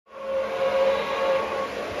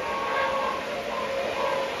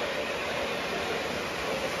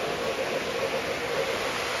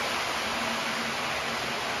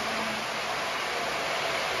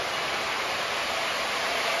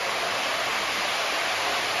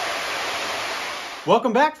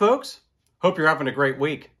Welcome back, folks. Hope you're having a great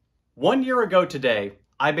week. 1 year ago today,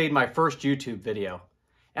 I made my first YouTube video,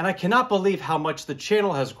 and I cannot believe how much the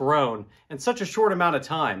channel has grown in such a short amount of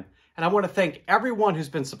time. And I want to thank everyone who's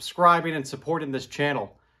been subscribing and supporting this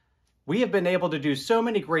channel. We have been able to do so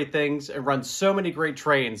many great things and run so many great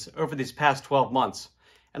trains over these past 12 months.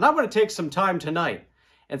 And I want to take some time tonight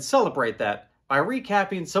and celebrate that by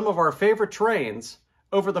recapping some of our favorite trains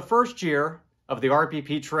over the first year of the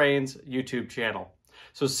RPP Trains YouTube channel.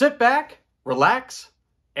 So sit back, relax,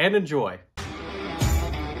 and enjoy.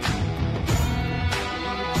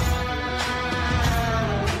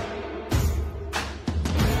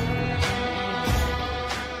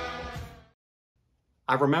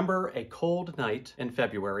 I remember a cold night in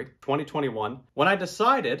February 2021 when I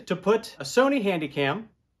decided to put a Sony Handycam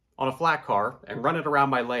on a flat car and run it around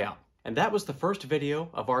my layout. And that was the first video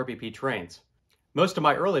of RPP Trains. Most of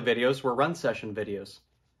my early videos were run session videos,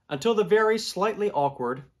 until the very slightly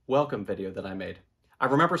awkward welcome video that I made. I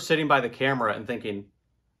remember sitting by the camera and thinking,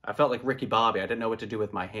 I felt like Ricky Bobby. I didn't know what to do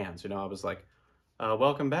with my hands. I was like,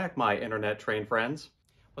 welcome back, my internet train friends.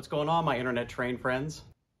 What's going on, my internet train friends?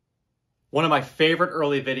 One of my favorite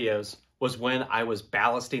early videos was when I was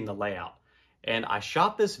ballasting the layout. And I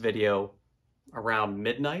shot this video around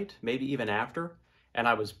midnight, maybe even after, and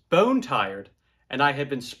I was bone tired. And I had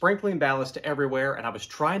been sprinkling ballast everywhere, and I was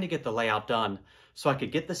trying to get the layout done so I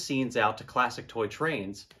could get the scenes out to Classic Toy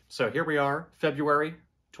Trains. So here we are, February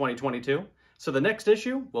 2022. So the next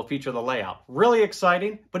issue will feature the layout. Really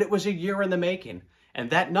exciting, but it was a year in the making. And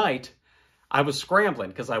that night, I was scrambling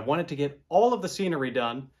because I wanted to get all of the scenery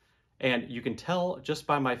done, and you can tell just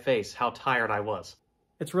by my face how tired I was.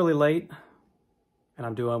 It's really late, and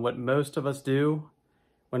I'm doing what most of us do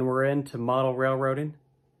when we're into model railroading.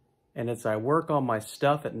 And it's I work on my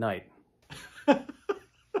stuff at night.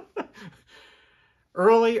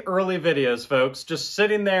 Early videos, folks. Just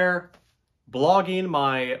sitting there, blogging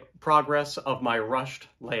my progress of my rushed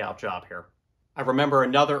layout job here. I remember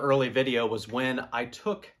another early video was when I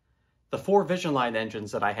took the 4 Vision Line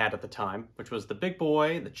engines that I had at the time, which was the Big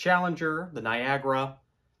Boy, the Challenger, the Niagara,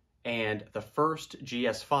 and the first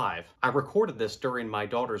GS5. I recorded this during my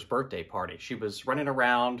daughter's birthday party. She was running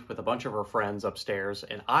around with a bunch of her friends upstairs,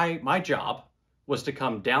 and my job was to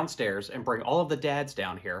come downstairs and bring all of the dads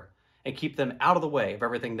down here and keep them out of the way of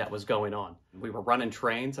everything that was going on. We were running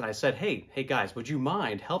trains, and I said, hey guys, would you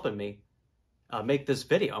mind helping me make this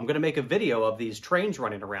video? I'm gonna make a video of these trains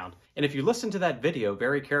running around. And if you listen to that video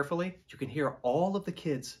very carefully, you can hear all of the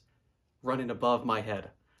kids running above my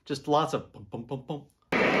head. Just lots of bum, bum, bum, bum.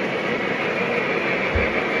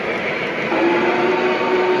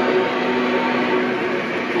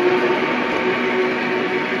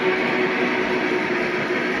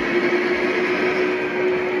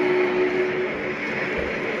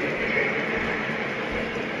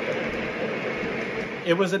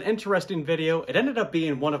 It was an interesting video. It ended up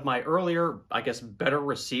being one of my earlier, I guess, better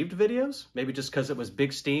received videos, maybe just because it was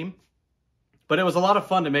big steam. But it was a lot of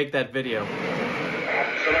fun to make that video.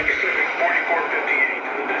 Select Pacific 4458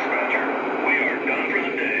 to the dispatcher. We are done for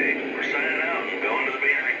the day. We're signing out and going to the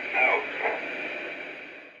beanery. Out.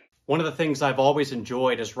 One of the things I've always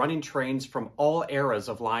enjoyed is running trains from all eras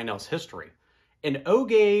of Lionel's history. In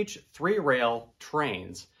O-gauge 3-rail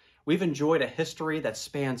trains, we've enjoyed a history that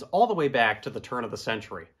spans all the way back to the turn of the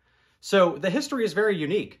century. So the history is very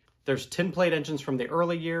unique. There's tin plate engines from the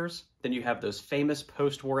early years. Then you have those famous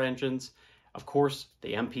post-war engines. Of course,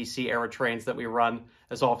 the MPC era trains that we run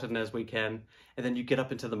as often as we can. And then you get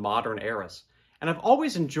up into the modern eras. And I've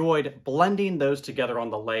always enjoyed blending those together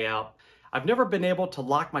on the layout. I've never been able to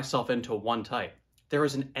lock myself into one type. There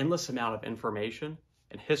is an endless amount of information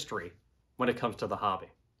and history when it comes to the hobby.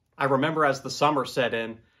 I remember as the summer set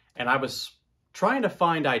in, and I was trying to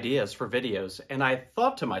find ideas for videos, and I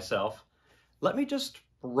thought to myself, let me just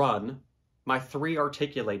run my 3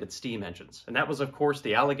 articulated steam engines. And that was, of course,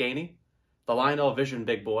 the Allegheny, the Lionel Vision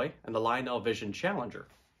Big Boy, and the Lionel Vision Challenger.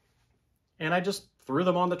 And I just threw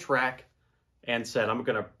them on the track and said, I'm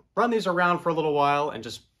going to run these around for a little while and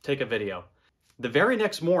just take a video. The very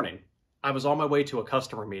next morning, I was on my way to a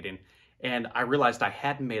customer meeting, and I realized I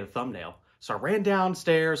hadn't made a thumbnail. So I ran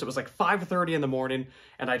downstairs, it was like 5:30 in the morning,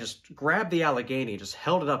 and I just grabbed the Allegheny, just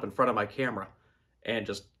held it up in front of my camera, and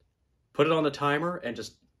just put it on the timer, and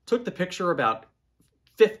just took the picture about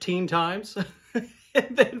 15 times,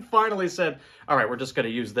 and then finally said, all right, we're just gonna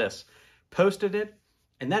use this. Posted it,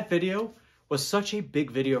 and that video was such a big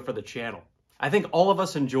video for the channel. I think all of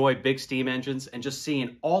us enjoy big steam engines and just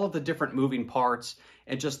seeing all of the different moving parts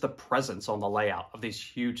and just the presence on the layout of these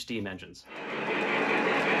huge steam engines.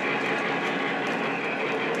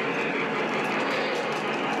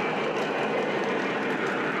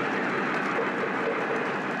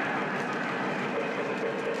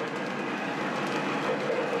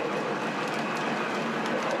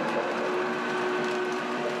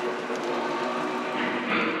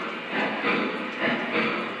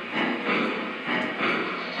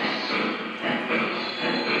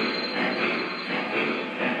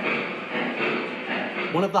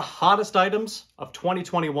 of the hottest items of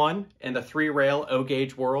 2021 in the three-rail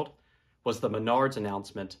O-gauge world was the Menards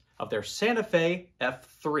announcement of their Santa Fe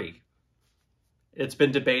F3. It's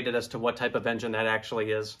been debated as to what type of engine that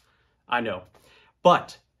actually is. I know.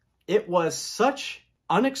 But it was such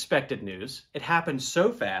unexpected news. It happened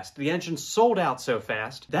so fast. The engine sold out so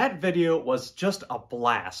fast. That video was just a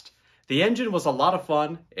blast. The engine was a lot of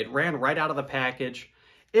fun. It ran right out of the package.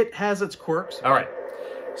 It has its quirks. All right,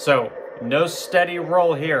 so no steady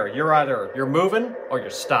roll here. You're moving or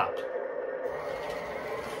you're stopped.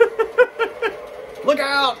 Look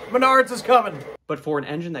out, Menards is coming. But for an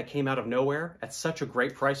engine that came out of nowhere at such a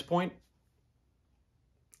great price point,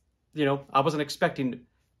 you know, I wasn't expecting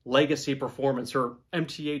legacy performance or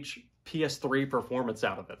MTH PS3 performance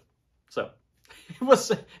out of it. So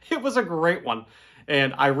it was a great one.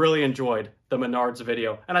 And I really enjoyed the Menards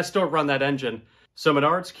video, and I still run that engine. So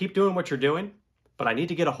Menards, keep doing what you're doing, but I need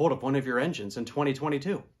to get a hold of one of your engines in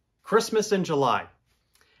 2022. Christmas in July.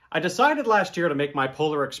 I decided last year to make my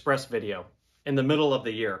Polar Express video in the middle of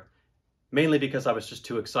the year, mainly because I was just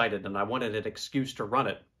too excited and I wanted an excuse to run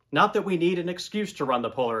it. Not that we need an excuse to run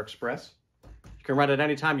the Polar Express. You can run it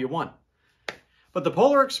anytime you want. But the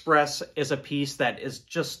Polar Express is a piece that is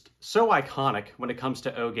just so iconic when it comes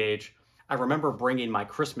to O-gauge. I remember bringing my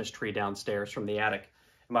Christmas tree downstairs from the attic,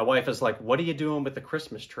 and my wife is like, "What are you doing with the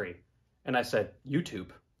Christmas tree?" And I said,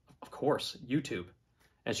 "YouTube." Of course, YouTube.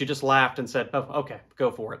 And she just laughed and said, "Oh, okay,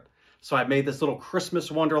 go for it." So I made this little Christmas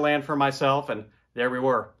wonderland for myself, and there we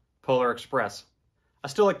were, Polar Express. I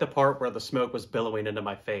still like the part where the smoke was billowing into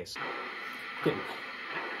my face. Getting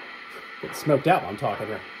smoked out while I'm talking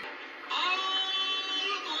here.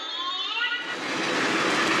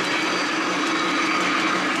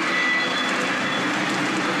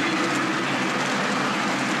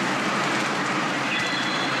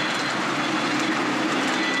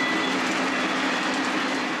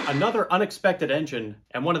 Another unexpected engine,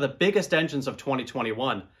 and one of the biggest engines of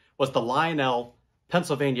 2021, was the Lionel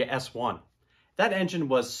Pennsylvania S1. That engine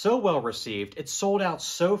was so well received, it sold out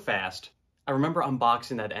so fast. I remember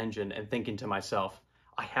unboxing that engine and thinking to myself,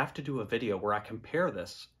 I have to do a video where I compare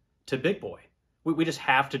this to Big Boy. We just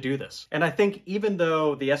have to do this. And I think even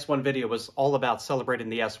though the S1 video was all about celebrating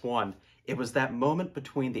the S1, it was that moment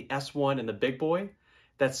between the S1 and the Big Boy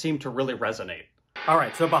that seemed to really resonate. All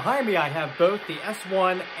right, so behind me I have both the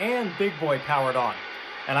S1 and Big Boy powered on.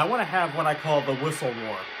 And I want to have what I call the whistle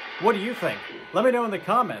war. What do you think? Let me know in the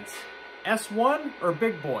comments. S1 or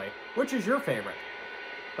Big Boy? Which is your favorite?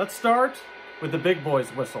 Let's start with the Big Boy's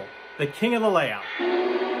whistle, the king of the layout.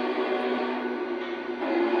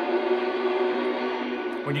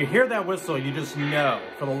 When you hear that whistle, you just know,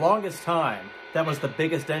 for the longest time, that was the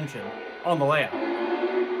biggest engine on the layout.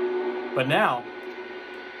 But now,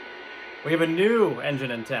 we have a new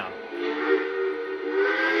engine in town.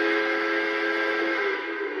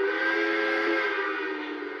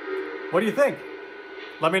 What do you think?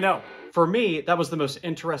 Let me know. For me, that was the most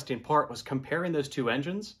interesting part, was comparing those two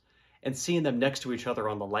engines and seeing them next to each other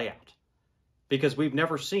on the layout. Because we've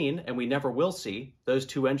never seen, and we never will see, those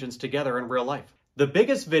two engines together in real life. The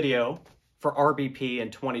biggest video for RBP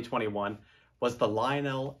in 2021 was the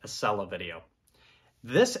Lionel Acela video.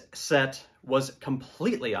 This set was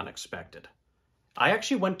completely unexpected. I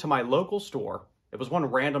actually went to my local store. It was one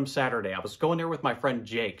random Saturday. I was going there with my friend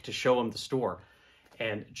Jake to show him the store.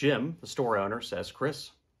 And Jim, the store owner, says, "Chris,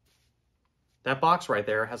 that box right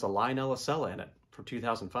there has a Lionel Acela in it from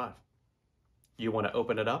 2005. You want to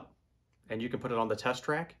open it up and you can put it on the test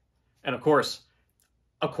track?" And of course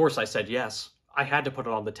I said yes. I had to put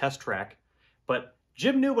it on the test track. But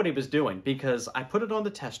Jim knew what he was doing, because I put it on the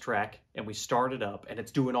test track and we started up and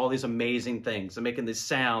it's doing all these amazing things and making these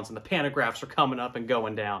sounds, and the pantographs are coming up and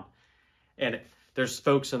going down. And there's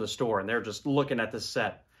folks in the store and they're just looking at this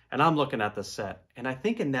set, and I'm looking at this set. And I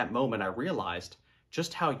think in that moment I realized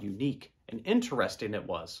just how unique and interesting it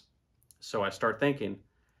was. So I start thinking,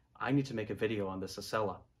 I need to make a video on this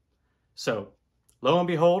Acela. So lo and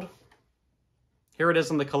behold, here it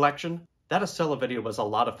is in the collection. That Acela video was a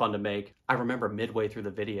lot of fun to make. I remember midway through the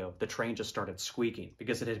video, the train just started squeaking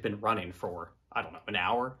because it had been running for, I don't know, an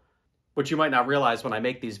hour. What you might not realize when I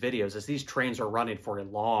make these videos is these trains are running for a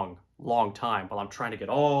long, long time while I'm trying to get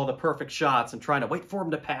all the perfect shots and trying to wait for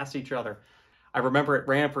them to pass each other. I remember it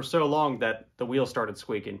ran for so long that the wheel started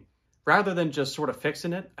squeaking. Rather than just sort of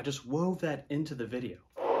fixing it, I just wove that into the video.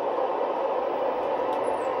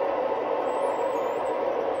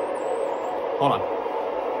 Hold on.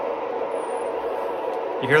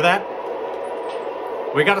 You hear that?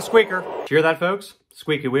 We got a squeaker. Did you hear that, folks?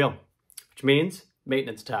 Squeaky wheel, which means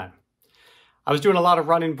maintenance time. I was doing a lot of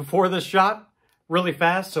running before this shot, really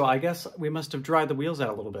fast, so I guess we must have dried the wheels out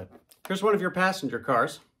a little bit. Here's one of your passenger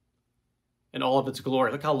cars in all of its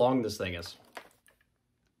glory. Look how long this thing is.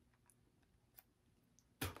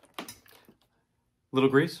 Little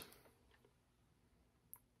grease.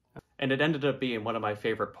 And it ended up being one of my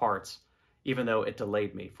favorite parts, even though it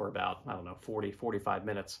delayed me for about, I don't know, 40, 45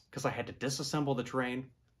 minutes, because I had to disassemble the train,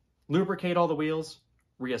 lubricate all the wheels,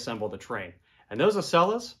 reassemble the train. And those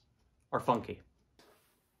Acelas are funky.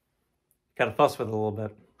 Got to fuss with it a little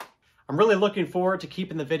bit. I'm really looking forward to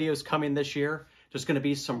keeping the videos coming this year. There's going to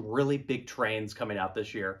be some really big trains coming out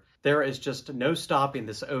this year. There is just no stopping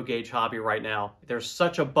this O-Gauge hobby right now. There's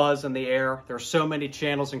such a buzz in the air. There's so many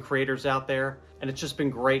channels and creators out there. And it's just been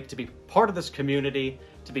great to be part of this community,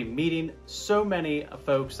 to be meeting so many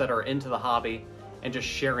folks that are into the hobby and just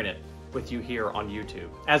sharing it with you here on YouTube.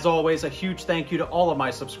 As always, a huge thank you to all of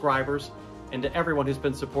my subscribers and to everyone who's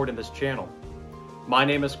been supporting this channel. My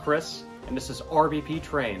name is Chris, and this is RVP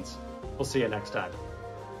Trains. We'll see you next time.